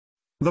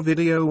The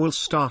video will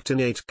start in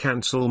 8.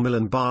 Cancel.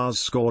 Millen Baars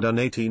scored an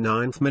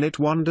 89th minute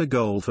wonder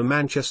goal for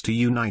Manchester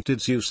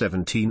United's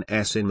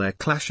U17s in their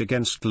clash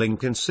against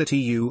Lincoln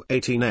City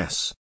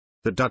U18s.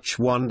 The Dutch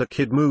wonder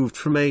kid moved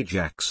from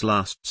Ajax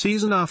last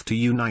season after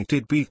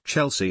United beat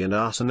Chelsea and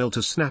Arsenal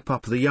to snap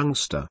up the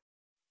youngster.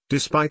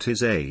 Despite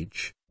his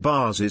age,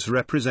 Baars is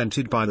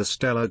represented by the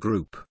Stellar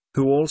Group,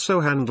 who also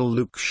handle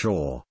Luke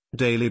Shaw,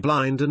 Daley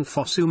Blind and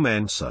Fosu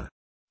Mensah.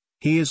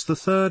 He is the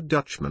third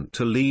Dutchman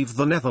to leave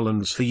the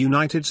Netherlands for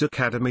United's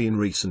academy in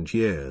recent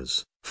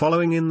years,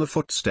 following in the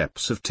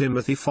footsteps of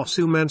Timothy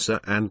Fosu Mensah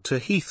and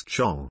Tahith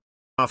Chong.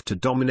 After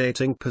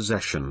dominating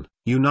possession,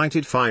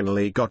 United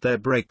finally got their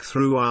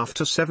breakthrough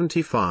after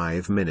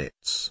 75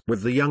 minutes.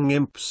 With the young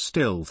imps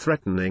still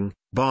threatening,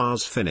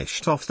 Baars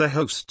finished off their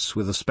hosts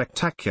with a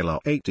spectacular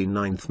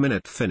 89th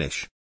minute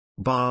finish.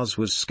 Baars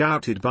was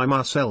scouted by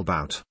Marcel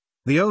Bout.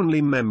 The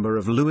only member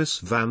of Louis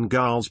van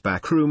Gaal's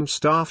backroom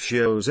staff,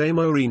 José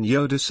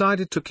Mourinho,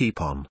 decided to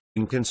keep on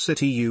Lincoln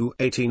City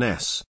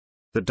U18s.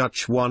 The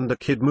Dutch wonder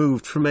kid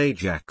moved from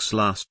Ajax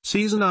last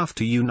season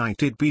after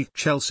United beat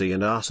Chelsea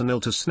and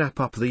Arsenal to snap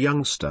up the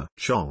youngster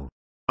Chong.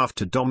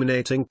 After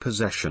dominating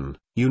possession,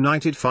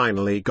 United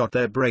finally got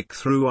their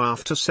breakthrough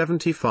after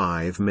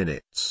 75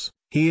 minutes.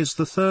 He is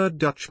the third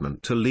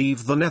Dutchman to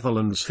leave the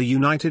Netherlands for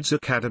United's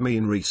academy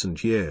in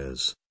recent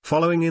years,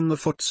 following in the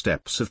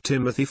footsteps of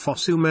Timothy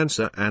Fosu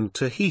Mensah and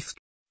Tahith.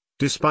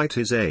 Despite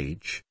his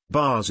age,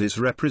 Baars is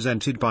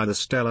represented by the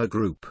Stellar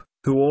Group,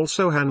 who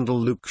also handle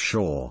Luke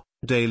Shaw,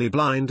 Daley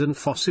Blind and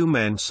Fosu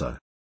Mensah.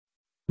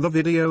 The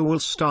video will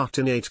start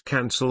in 8.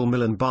 Cancel.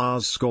 Millen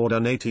Baars scored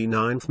an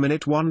 89th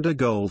minute wonder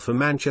goal for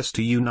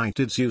Manchester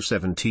United's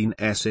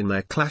U17s in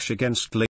their clash against Lincoln.